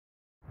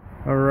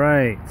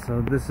Alright, so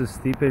this is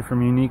Stipe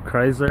from Unique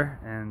Chrysler,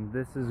 and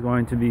this is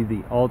going to be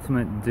the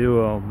ultimate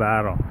duo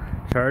battle,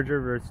 Charger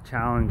versus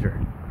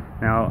Challenger.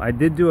 Now, I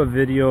did do a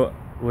video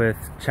with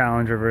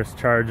Challenger versus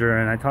Charger,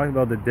 and I talked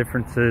about the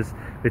differences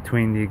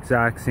between the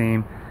exact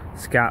same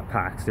scat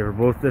packs. They were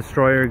both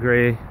destroyer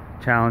gray,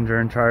 Challenger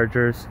and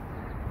Chargers,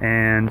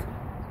 and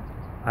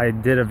I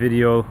did a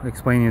video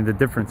explaining the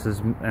differences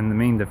and the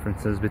main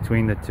differences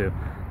between the two.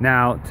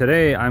 Now,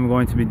 today I'm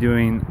going to be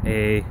doing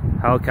a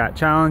Hellcat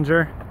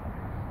Challenger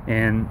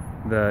and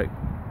the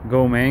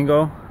Go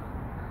Mango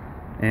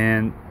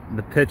and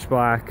the pitch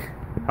black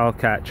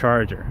Hellcat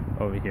Charger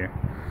over here.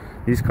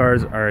 These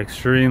cars are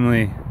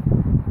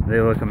they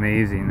look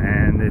amazing,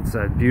 and it's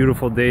a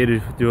beautiful day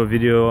to do a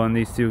video on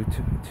these two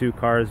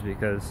cars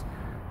because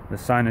the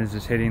sun is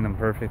just hitting them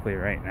perfectly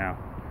right now.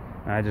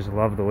 And I just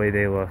love the way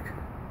they look.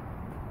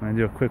 I'm going to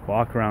do a quick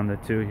walk around the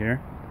two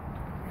here.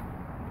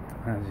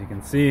 As you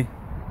can see,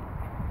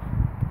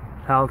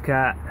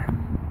 Hellcat,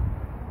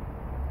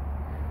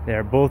 they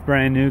are both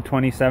brand new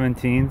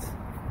 2017s,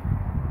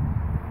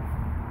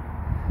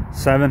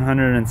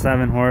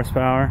 707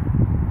 horsepower.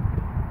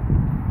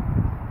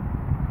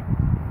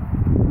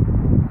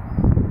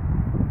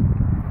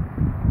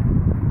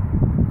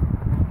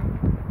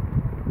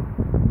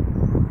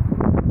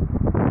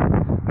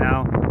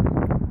 Now,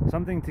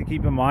 something to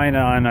keep in mind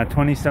on a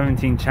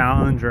 2017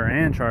 Challenger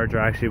and Charger,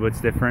 actually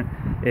what's different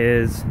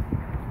is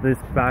this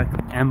back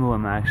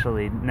emblem.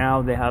 Actually,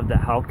 now they have the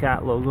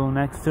Hellcat logo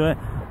next to it,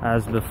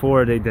 as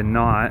before they did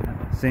not.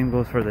 Same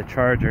goes for the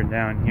Charger.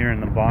 Down here in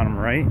the bottom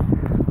right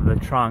of the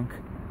trunk,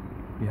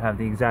 you have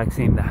the exact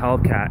same, the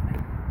Hellcat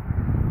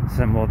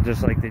symbol,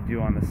 just like they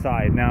do on the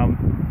side. Now,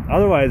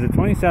 otherwise the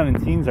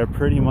 2017s are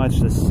pretty much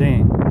the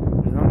same.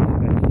 There's not a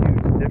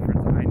huge difference.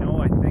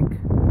 I think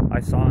I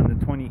saw in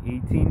the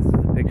 2018s,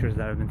 the pictures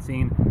that I've been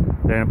seeing,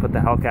 they're going to put the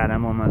Hellcat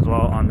emblem as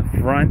well on the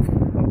front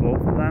of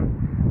both of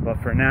them.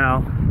 But for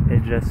now,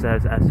 it just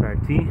says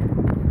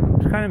SRT,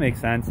 which kind of makes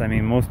sense. I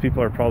mean, most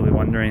people are probably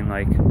wondering,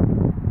 like,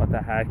 what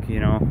the heck, you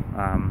know,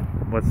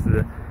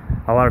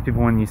 a lot of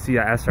people, when you see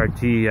a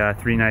SRT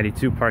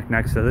 392 parked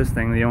next to this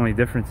thing, the only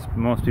difference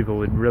most people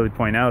would really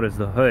point out is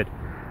the hood,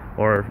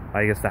 or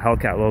I guess the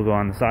Hellcat logo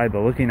on the side.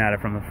 But looking at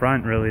it from the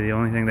front, really the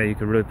only thing that you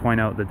could really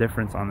point out the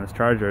difference on this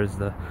Charger is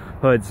the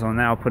hood. So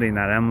now putting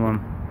that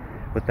emblem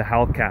with the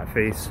Hellcat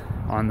face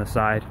on the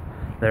side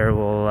there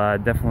will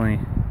definitely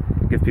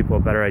give people a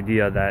better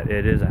idea that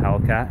it is a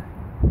Hellcat.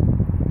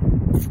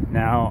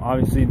 Now,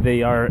 obviously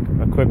they are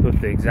equipped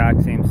with the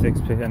exact same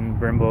 6-pin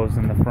Brimbos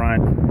in the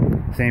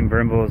front, same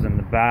Brimbos in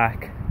the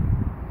back.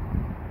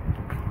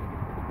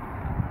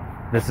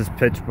 This is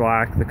pitch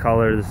black, the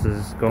color. This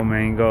is Go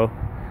Mango.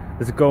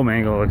 This Go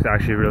Mango looks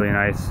actually really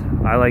nice.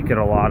 I like it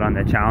a lot on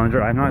the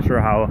Challenger. I'm not sure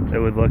how it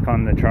would look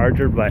on the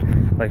Charger, but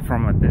like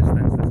from a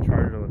distance, this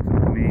Charger looks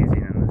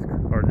amazing in this,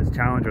 or this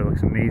Challenger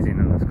looks amazing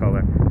in this color.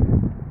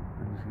 I'm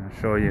just gonna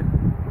show you.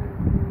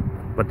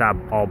 But that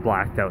all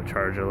blacked out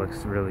Charger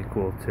looks really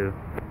cool too.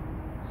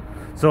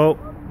 So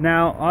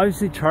now,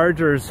 obviously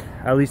Chargers,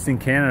 at least in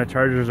Canada,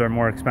 Chargers are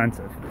more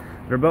expensive.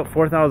 They're about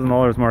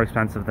 $4,000 more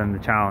expensive than the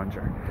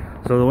Challenger.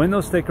 So the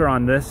window sticker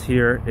on this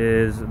here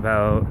is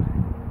about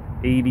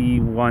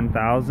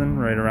 $81,000,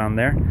 right around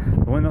there.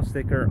 The window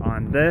sticker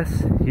on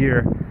this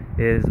here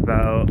is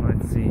about,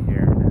 let's see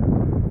here,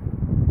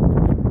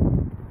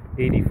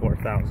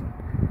 $84,000.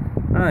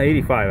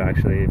 85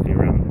 actually, if you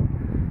round it.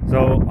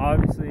 So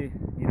obviously,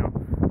 you know,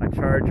 a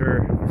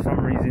Charger for some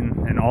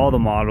reason in all the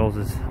models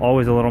is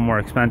always a little more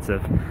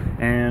expensive,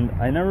 and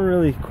I never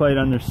really quite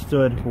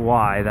understood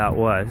why that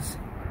was.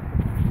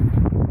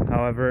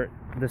 However,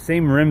 the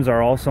same rims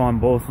are also on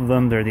both of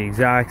them. They're the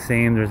exact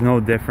same. There's no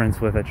difference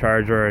with a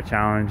Charger or a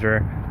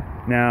Challenger.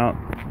 Now,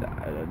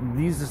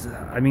 these,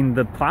 I mean,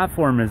 the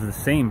platform is the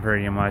same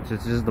pretty much.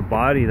 It's just the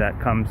body that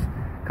comes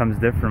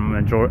different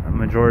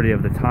majority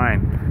of the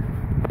time.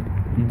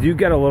 You do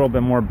get a little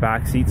bit more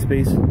back seat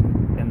space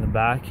in the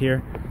back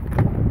here.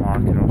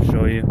 I'll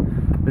show you.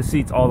 The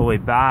seat's all the way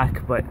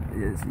back, but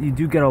you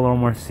do get a little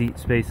more seat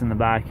space in the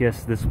back.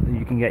 Yes, this,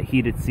 you can get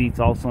heated seats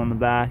also in the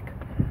back,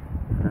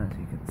 as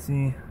you can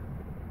see.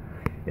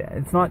 Yeah,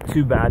 it's not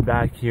too bad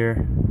back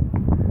here.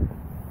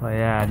 But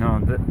yeah, no,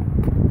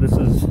 this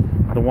is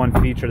the one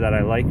feature that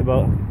I like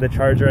about the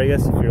Charger, I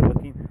guess. If you're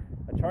looking,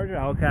 a Charger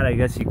Hellcat, I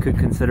guess you could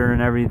consider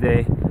an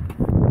everyday,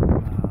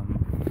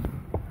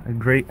 a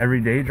great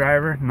everyday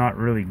driver. Not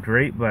really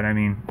great, but I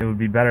mean, it would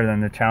be better than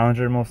the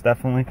Challenger, most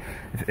definitely.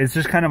 It's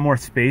just kind of more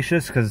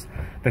spacious because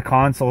the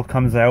console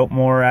comes out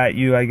more at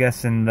you, I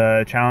guess, in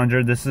the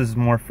Challenger. This is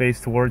more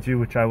faced towards you,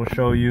 which I will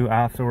show you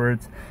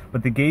afterwards.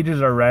 But the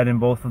gauges are red in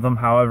both of them.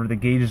 However, the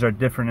gauges are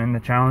different in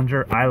the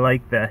Challenger. I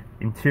like the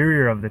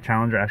interior of the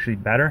Challenger actually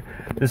better.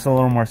 This is a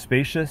little more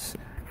spacious,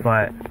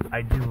 but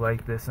I do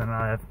like this. And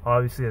I have,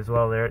 obviously as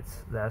well, there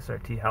it's the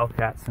SRT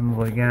Hellcat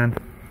symbol again.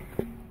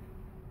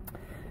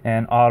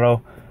 And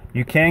auto.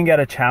 You can get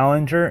a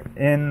Challenger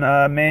in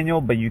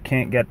manual, but you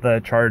can't get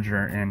the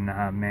Charger in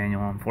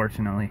manual,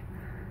 unfortunately.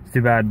 It's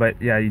too bad,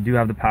 but yeah, you do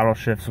have the paddle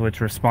shifts, which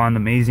respond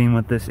amazing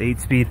with this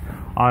 8-speed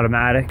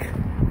automatic.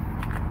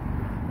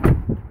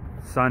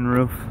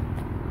 Sunroof.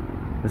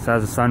 This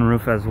has a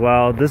sunroof as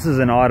well. This is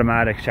an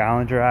automatic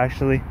Challenger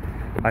actually.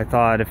 I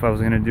thought if I was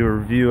going to do a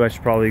review, I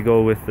should probably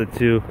go with the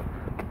two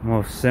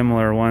most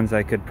similar ones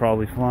I could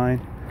probably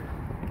find.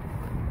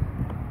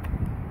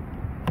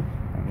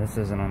 And this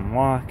isn't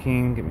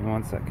unlocking. Give me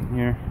 1 second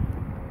here.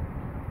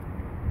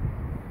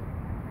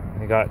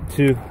 I got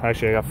two,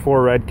 actually I got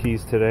 4 red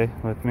keys today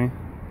with me.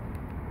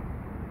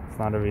 It's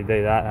not every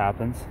day that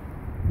happens.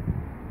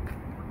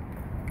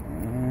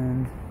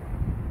 And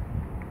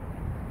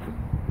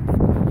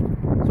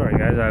sorry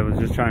guys, I was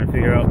just trying to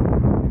figure out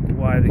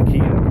why the key,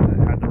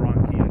 I had the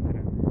wrong key. I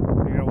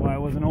couldn't figure out why it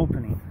wasn't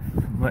opening.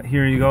 But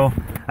here you go.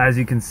 As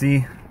you can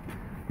see,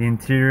 the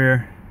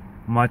interior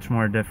much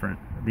more different.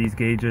 These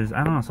gauges,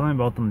 I don't know, something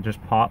about them just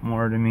pop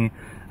more to me.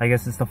 I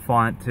guess it's the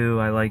font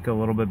too, I like a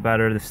little bit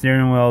better. The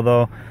steering wheel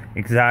though,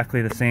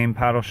 exactly the same.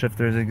 Paddle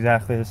shifter is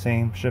exactly the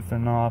same. Shifter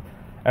knob,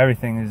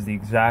 everything is the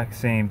exact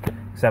same,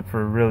 except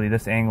for really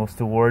this angle's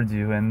towards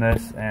you and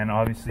this, and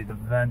obviously the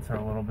vents are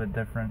a little bit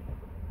different,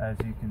 as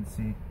you can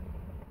see.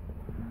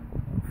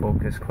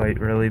 Focus quite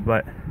really,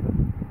 but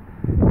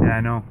yeah,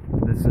 I know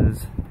this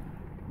is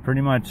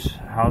pretty much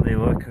how they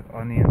look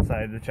on the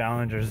inside of the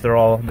Challengers. They're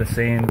all the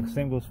same.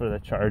 Same goes for the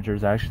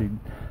Chargers actually.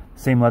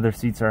 Same leather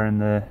seats are in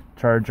the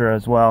Charger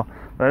as well.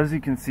 But as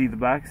you can see, the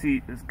back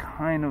seat is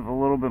kind of a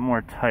little bit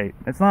more tight.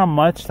 It's not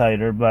much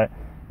tighter, but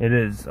it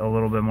is a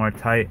little bit more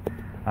tight.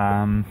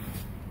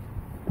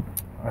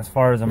 As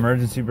far as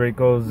emergency brake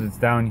goes, it's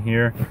down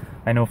here.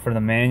 I know for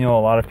the manual,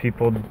 a lot of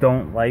people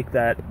don't like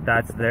that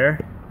that's there.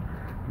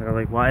 They're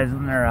like, why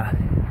isn't there a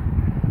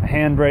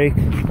handbrake?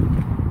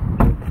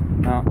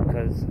 No,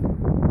 because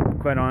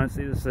quite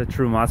honestly, this is a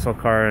true muscle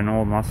car, and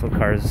old muscle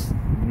cars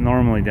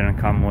normally didn't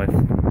come with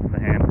the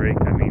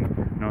handbrake. I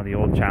mean, no, the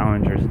old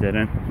Challengers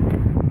didn't,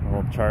 the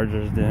old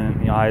Chargers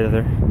didn't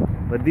either.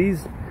 But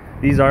these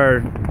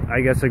are,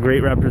 I guess, a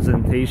great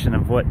representation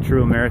of what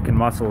true American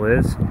muscle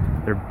is.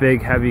 They're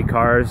big, heavy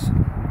cars,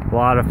 a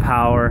lot of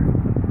power,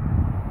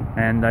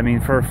 and I mean,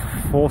 for a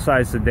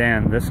full-size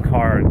sedan, this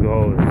car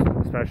goes,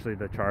 especially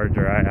the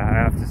Charger. I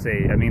have to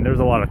say, I mean, there's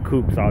a lot of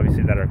coupes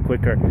obviously that are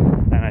quicker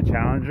than a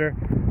Challenger.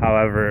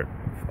 However,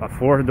 a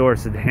 4-door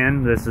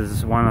sedan, this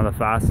is one of the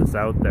fastest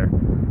out there.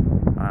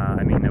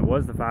 I mean, it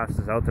was the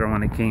fastest out there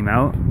when it came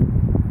out,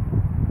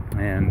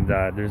 and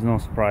there's no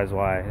surprise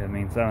why. I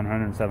mean,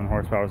 707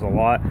 horsepower is a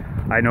lot.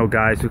 I know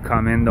guys who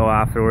come in though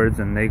afterwards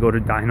and they go to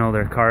dyno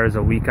their cars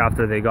a week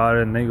after they got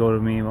it, and they go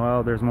to me,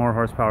 well, there's more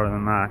horsepower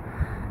than that.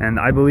 And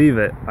I believe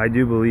it. I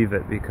do believe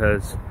it,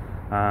 because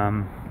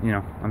you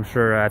know, I'm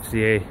sure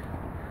FCA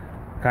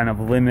kind of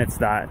limits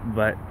that,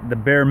 but the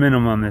bare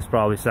minimum is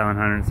probably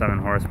 707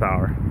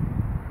 horsepower.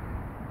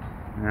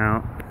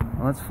 Now,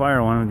 let's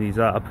fire one of these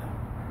up.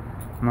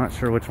 I'm not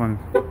sure which one.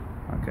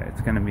 Okay,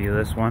 it's going to be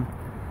this one.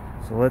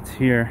 So let's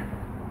hear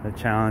the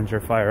Challenger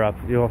fire up.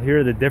 You'll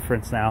hear the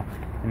difference now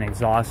in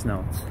exhaust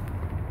notes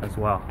as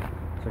well.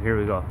 So here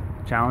we go.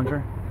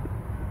 Challenger.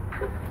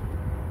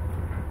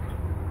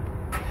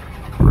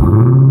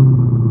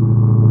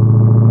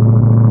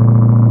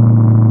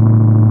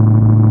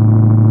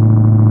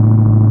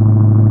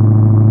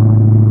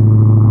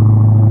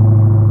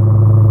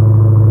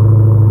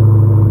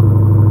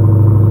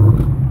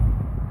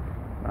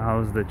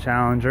 The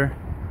Challenger.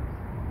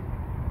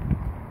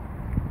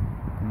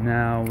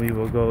 Now we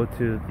will go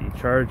to the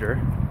Charger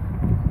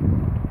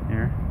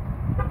here.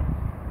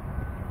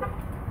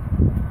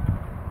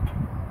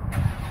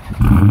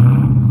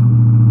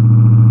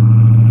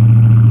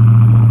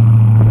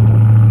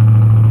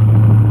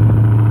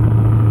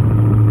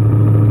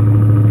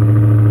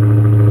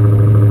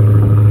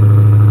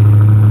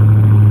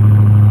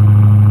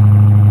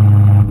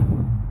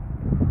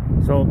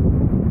 So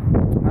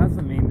that's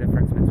the main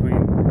difference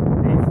between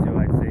these two,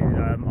 I'd say.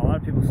 A lot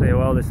of people say,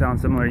 well, they sound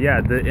similar.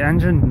 Yeah, the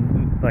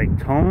engine, like,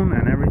 tone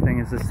and everything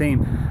is the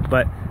same,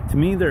 but to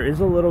me there is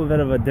a little bit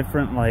of a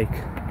different, like,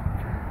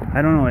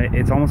 I don't know,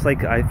 it's almost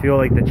like I feel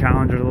like the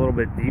Challenger is a little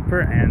bit deeper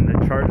and the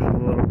Charger is a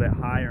little bit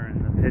higher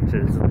in the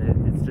pitches.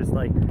 It's just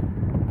like,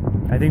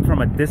 I think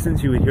from a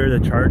distance you would hear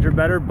the Charger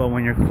better, but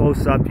when you're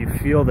close up you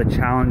feel the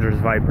Challenger's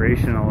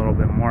vibration a little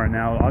bit more.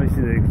 Now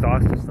obviously the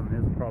exhaust system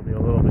is probably a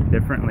little bit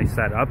differently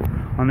set up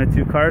on the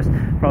two cars,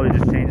 probably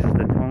just changes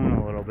the tone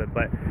a little bit,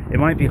 but it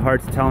might be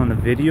hard to tell in the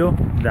video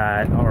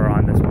that, or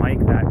on this mic,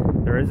 that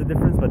there is a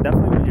difference. But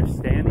definitely when you're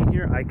standing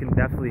here, I can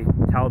definitely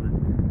tell the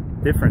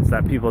difference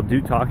that people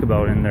do talk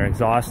about in their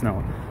exhaust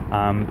note.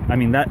 I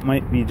mean, that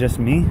might be just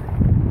me,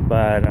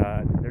 but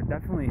there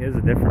definitely is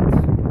a difference,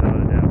 without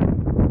a doubt.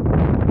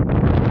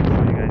 I'll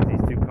show you guys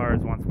these two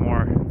cars once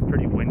more. It's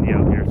pretty windy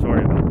out here,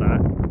 sorry about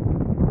that.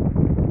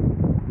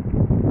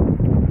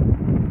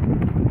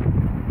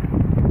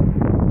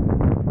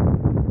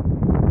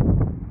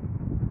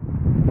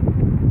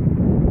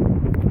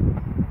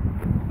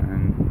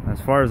 And as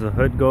far as the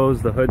hood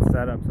goes, the hood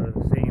setups are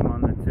the same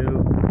on the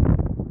two.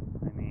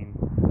 I mean,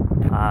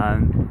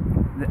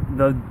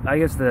 I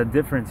guess the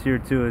difference here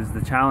too is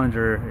the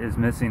Challenger is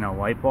missing a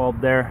light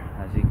bulb there,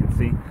 as you can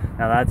see.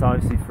 Now that's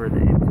obviously for the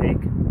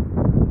intake.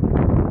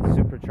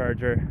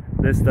 Supercharger,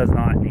 this does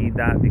not need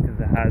that because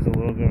it has a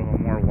little bit of a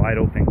more wide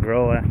open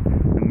grill,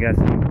 I'm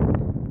guessing.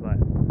 But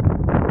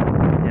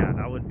yeah,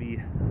 that would be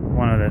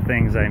one of the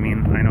things. I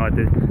mean, I know at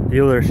the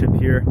dealership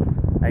here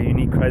at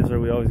Unique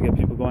Chrysler, we always get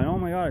people going, oh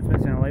my god, it's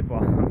missing a light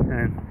bulb.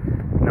 And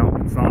no,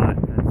 it's not.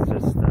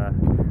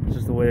 It's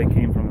just the way it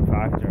came from the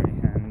factory.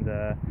 And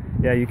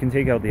yeah, you can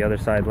take out the other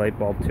side light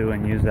bulb too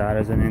and use that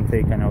as an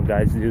intake. I know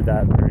guys do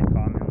that very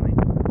commonly.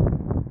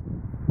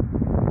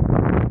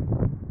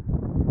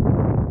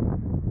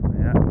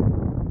 Yeah,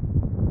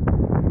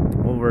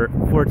 over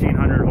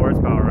 1400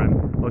 horsepower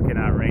I'm looking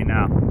at right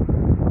now.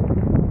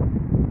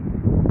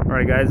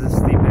 Alright guys, this is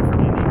Steve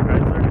from